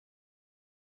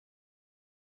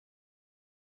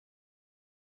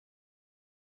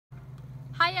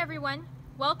Hi everyone,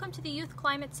 welcome to the Youth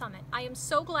Climate Summit. I am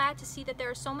so glad to see that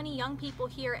there are so many young people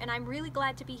here, and I'm really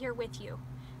glad to be here with you.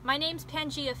 My name's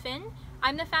Pangaea Finn.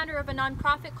 I'm the founder of a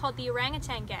nonprofit called the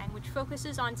Orangutan Gang, which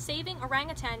focuses on saving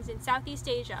orangutans in Southeast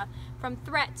Asia from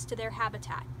threats to their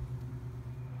habitat.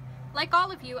 Like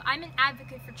all of you, I'm an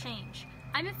advocate for change.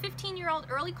 I'm a 15-year-old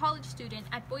early college student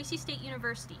at Boise State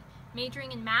University,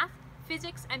 majoring in math,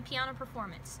 physics, and piano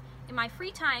performance. In my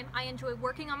free time, I enjoy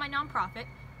working on my nonprofit,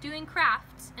 doing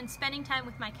crafts, and spending time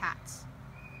with my cats.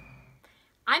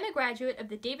 I'm a graduate of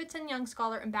the Davidson Young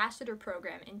Scholar Ambassador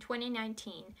Program in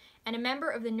 2019 and a member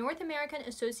of the North American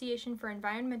Association for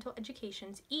Environmental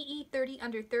Education's EE30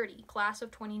 Under 30 class of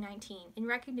 2019 in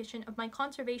recognition of my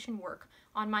conservation work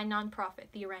on my nonprofit,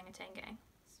 the Orangutan Gang.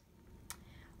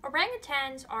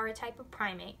 Orangutans are a type of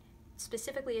primate,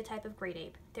 specifically a type of great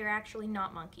ape. They're actually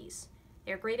not monkeys.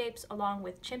 They're great apes along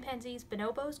with chimpanzees,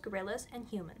 bonobos, gorillas, and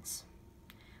humans.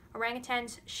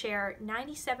 Orangutans share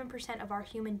 97% of our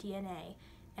human DNA,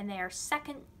 and they are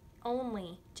second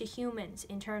only to humans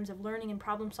in terms of learning and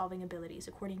problem-solving abilities,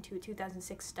 according to a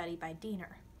 2006 study by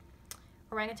Diener.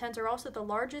 Orangutans are also the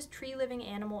largest tree-living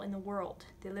animal in the world.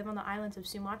 They live on the islands of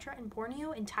Sumatra and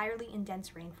Borneo entirely in dense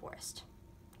rainforest.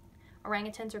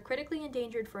 Orangutans are critically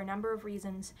endangered for a number of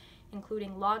reasons,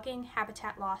 including logging,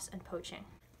 habitat loss, and poaching.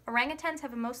 Orangutans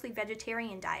have a mostly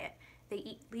vegetarian diet. They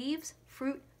eat leaves,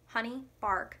 fruit, honey,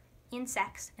 bark,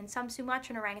 insects, and some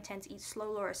Sumatran orangutans eat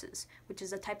slow lorises, which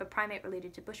is a type of primate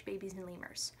related to bush babies and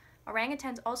lemurs.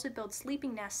 Orangutans also build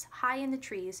sleeping nests high in the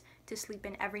trees to sleep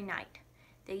in every night.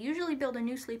 They usually build a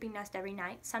new sleeping nest every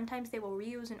night. Sometimes they will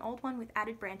reuse an old one with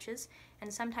added branches,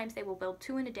 and sometimes they will build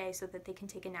two in a day so that they can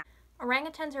take a nap.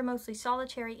 Orangutans are mostly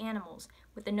solitary animals,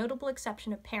 with the notable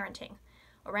exception of parenting.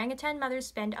 Orangutan mothers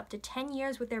spend up to 10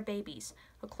 years with their babies,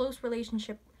 a close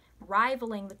relationship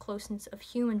rivaling the closeness of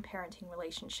human parenting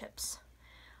relationships.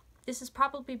 This is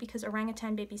probably because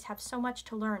orangutan babies have so much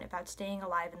to learn about staying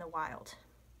alive in the wild.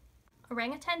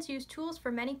 Orangutans use tools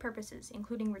for many purposes,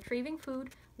 including retrieving food,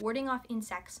 warding off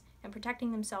insects, and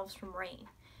protecting themselves from rain.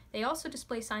 They also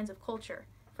display signs of culture.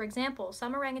 For example,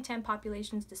 some orangutan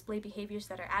populations display behaviors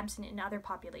that are absent in other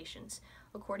populations,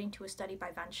 according to a study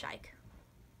by Van Schaik.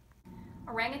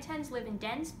 Orangutans live in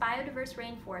dense, biodiverse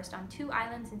rainforest on two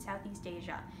islands in Southeast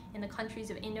Asia, in the countries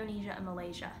of Indonesia and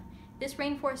Malaysia. This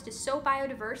rainforest is so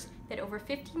biodiverse that over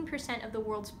 15% of the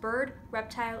world's bird,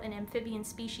 reptile, and amphibian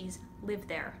species live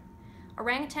there.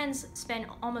 Orangutans spend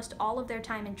almost all of their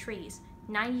time in trees,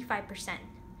 95%.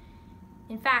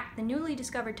 In fact, the newly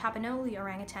discovered Tapanuli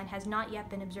orangutan has not yet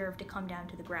been observed to come down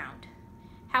to the ground.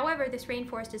 However, this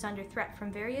rainforest is under threat from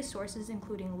various sources,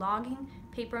 including logging,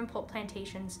 paper and pulp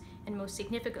plantations, and most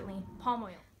significantly, palm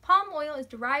oil. Palm oil is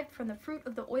derived from the fruit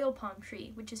of the oil palm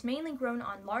tree, which is mainly grown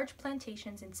on large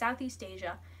plantations in Southeast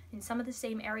Asia, in some of the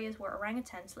same areas where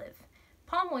orangutans live.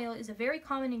 Palm oil is a very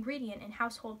common ingredient in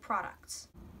household products.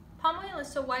 Palm oil is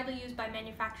so widely used by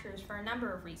manufacturers for a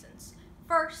number of reasons.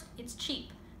 First, it's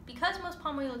cheap. Because most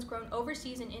palm oil is grown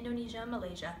overseas in Indonesia and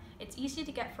Malaysia, it's easy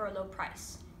to get for a low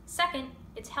price. Second,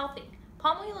 it's healthy.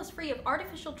 Palm oil is free of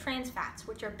artificial trans fats,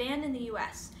 which are banned in the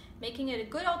US, making it a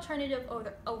good alternative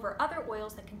over other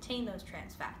oils that contain those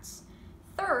trans fats.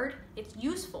 Third, it's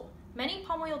useful. Many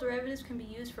palm oil derivatives can be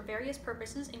used for various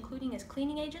purposes, including as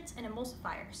cleaning agents and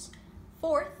emulsifiers.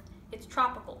 Fourth, it's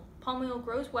tropical. Palm oil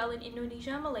grows well in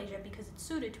Indonesia and Malaysia because it's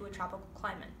suited to a tropical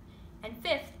climate. And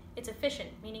fifth, it's efficient,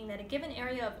 meaning that a given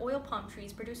area of oil palm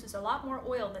trees produces a lot more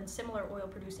oil than similar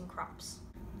oil-producing crops.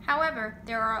 However,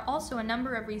 there are also a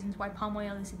number of reasons why palm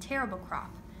oil is a terrible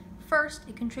crop. First,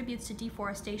 it contributes to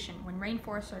deforestation when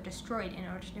rainforests are destroyed in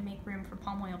order to make room for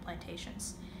palm oil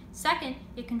plantations. Second,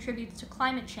 it contributes to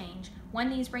climate change. When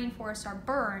these rainforests are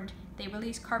burned, they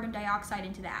release carbon dioxide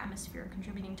into the atmosphere,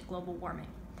 contributing to global warming.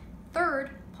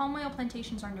 Third, palm oil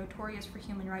plantations are notorious for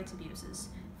human rights abuses.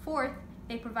 Fourth,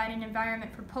 they provide an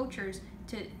environment for poachers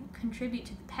to contribute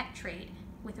to the pet trade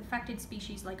with affected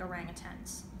species like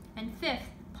orangutans. And fifth,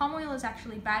 palm oil is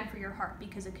actually bad for your heart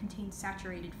because it contains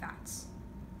saturated fats.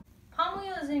 Palm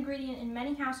oil is an ingredient in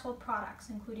many household products,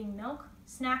 including milk,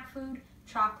 snack food,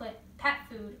 chocolate, pet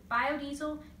food,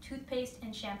 biodiesel, toothpaste,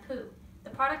 and shampoo.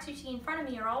 The products you see in front of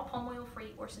me are all palm oil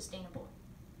free or sustainable.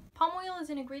 Palm oil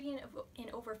is an ingredient in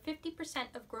over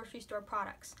 50% of grocery store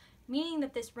products, meaning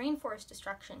that this rainforest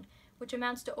destruction, which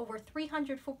amounts to over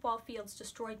 300 football fields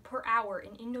destroyed per hour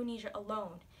in Indonesia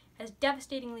alone, has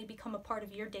devastatingly become a part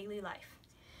of your daily life.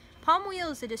 Palm oil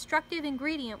is a destructive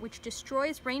ingredient which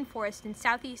destroys rainforests in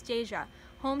Southeast Asia,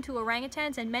 home to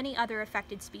orangutans and many other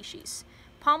affected species.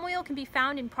 Palm oil can be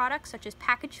found in products such as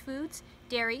packaged foods,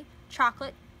 dairy,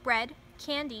 chocolate, bread,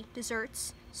 candy,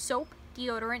 desserts, soap,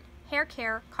 deodorant, hair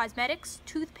care, cosmetics,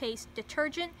 toothpaste,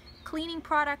 detergent, cleaning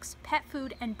products, pet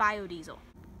food, and biodiesel.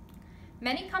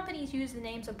 Many companies use the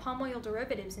names of palm oil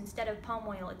derivatives instead of palm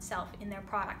oil itself in their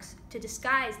products to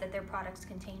disguise that their products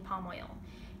contain palm oil.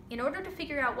 In order to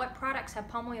figure out what products have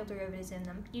palm oil derivatives in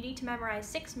them, you need to memorize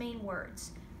 6 main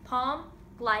words: palm,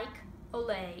 glyc,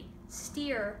 olei,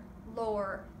 steer,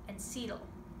 lower, and cetyl.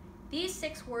 These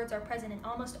 6 words are present in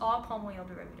almost all palm oil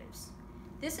derivatives.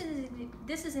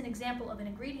 This is an example of an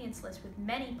ingredients list with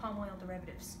many palm oil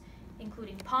derivatives,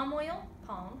 including palm oil,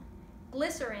 palm,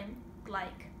 glycerin,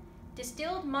 glyc,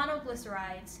 distilled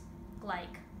monoglycerides, glyc,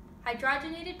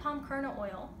 hydrogenated palm kernel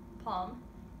oil, palm,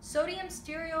 sodium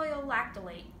stearoyl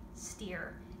lactylate,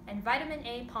 steer, and vitamin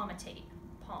A palmitate,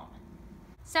 palm.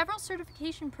 Several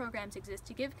certification programs exist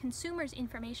to give consumers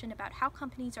information about how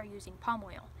companies are using palm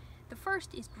oil. The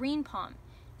first is Green Palm.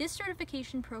 This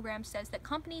certification program says that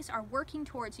companies are working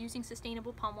towards using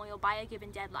sustainable palm oil by a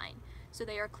given deadline, so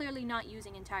they are clearly not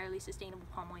using entirely sustainable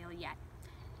palm oil yet.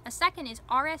 A second is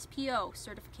RSPO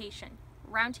certification,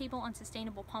 Roundtable on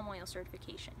Sustainable Palm Oil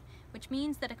certification, which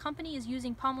means that a company is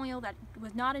using palm oil that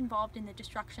was not involved in the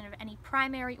destruction of any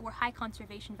primary or high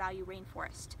conservation value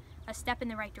rainforest, a step in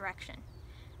the right direction.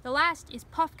 The last is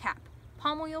POFCAP,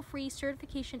 Palm Oil Free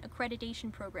Certification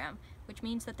Accreditation Program, which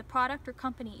means that the product or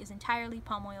company is entirely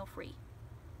palm oil free.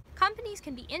 Companies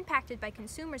can be impacted by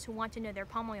consumers who want to know their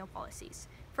palm oil policies.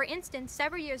 For instance,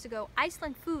 several years ago,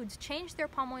 Iceland Foods changed their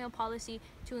palm oil policy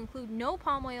to include no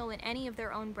palm oil in any of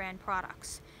their own brand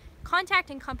products.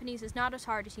 Contacting companies is not as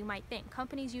hard as you might think.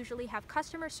 Companies usually have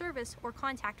customer service or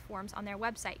contact forms on their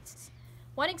websites.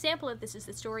 One example of this is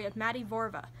the story of Maddie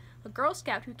Vorva, a Girl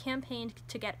Scout who campaigned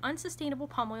to get unsustainable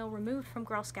palm oil removed from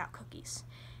Girl Scout cookies.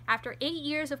 After 8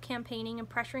 years of campaigning and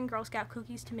pressuring Girl Scout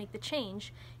cookies to make the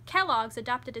change, Kellogg's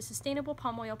adopted a sustainable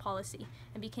palm oil policy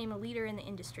and became a leader in the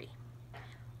industry.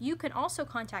 You can also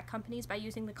contact companies by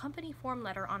using the company form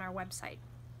letter on our website.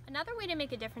 Another way to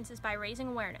make a difference is by raising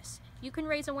awareness. You can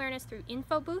raise awareness through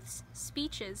info booths,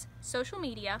 speeches, social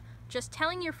media, just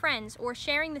telling your friends, or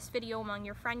sharing this video among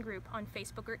your friend group on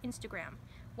Facebook or Instagram.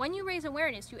 When you raise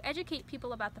awareness, you educate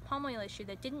people about the palm oil issue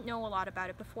that didn't know a lot about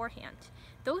it beforehand.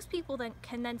 Those people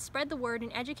can then spread the word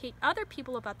and educate other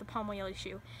people about the palm oil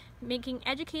issue, making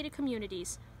educated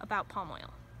communities about palm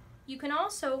oil. You can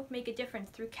also make a difference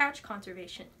through couch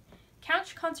conservation.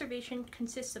 Couch conservation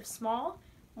consists of small,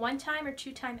 one-time or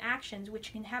two-time actions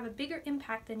which can have a bigger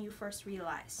impact than you first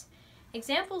realize.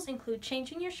 Examples include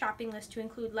changing your shopping list to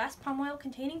include less palm oil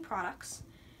containing products,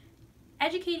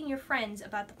 educating your friends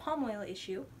about the palm oil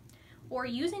issue, or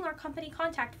using our company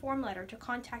contact form letter to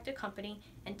contact a company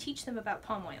and teach them about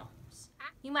palm oil.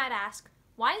 You might ask,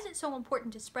 why is it so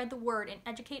important to spread the word and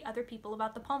educate other people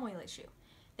about the palm oil issue?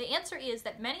 The answer is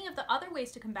that many of the other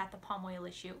ways to combat the palm oil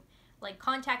issue, like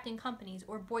contacting companies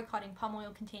or boycotting palm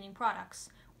oil containing products,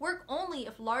 work only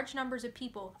if large numbers of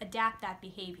people adapt that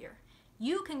behavior.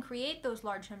 You can create those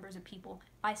large numbers of people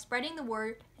by spreading the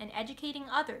word and educating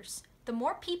others. The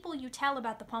more people you tell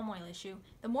about the palm oil issue,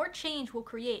 the more change we'll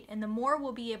create and the more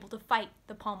we'll be able to fight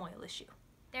the palm oil issue.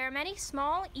 There are many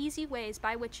small, easy ways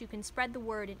by which you can spread the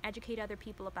word and educate other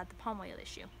people about the palm oil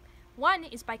issue. One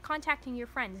is by contacting your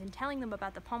friends and telling them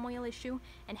about the palm oil issue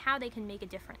and how they can make a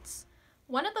difference.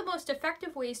 One of the most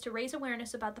effective ways to raise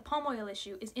awareness about the palm oil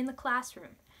issue is in the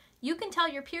classroom. You can tell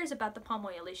your peers about the palm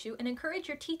oil issue and encourage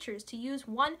your teachers to use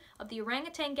one of the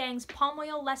Orangutan Gang's palm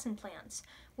oil lesson plans.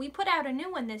 We put out a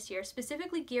new one this year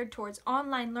specifically geared towards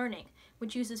online learning,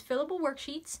 which uses fillable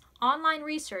worksheets, online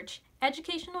research,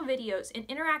 educational videos, and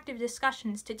interactive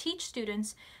discussions to teach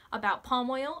students about palm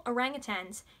oil,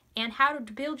 orangutans, and how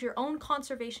to build your own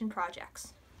conservation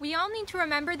projects. We all need to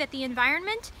remember that the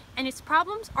environment and its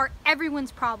problems are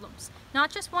everyone's problems.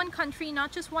 Not just one country,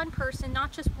 not just one person,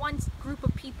 not just one group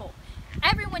of people.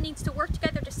 Everyone needs to work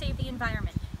together to save the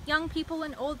environment. Young people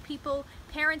and old people,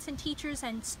 parents and teachers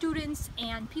and students,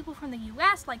 and people from the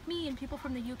US like me and people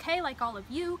from the UK like all of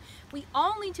you. We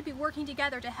all need to be working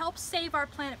together to help save our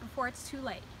planet before it's too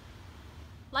late.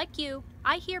 Like you,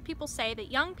 I hear people say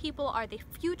that young people are the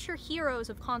future heroes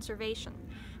of conservation.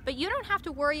 But you don't have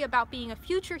to worry about being a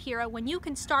future hero when you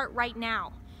can start right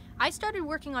now. I started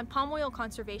working on palm oil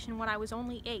conservation when I was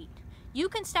only 8. You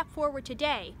can step forward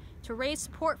today to raise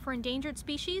support for endangered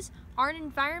species, our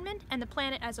environment, and the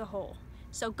planet as a whole.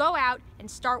 So go out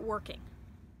and start working.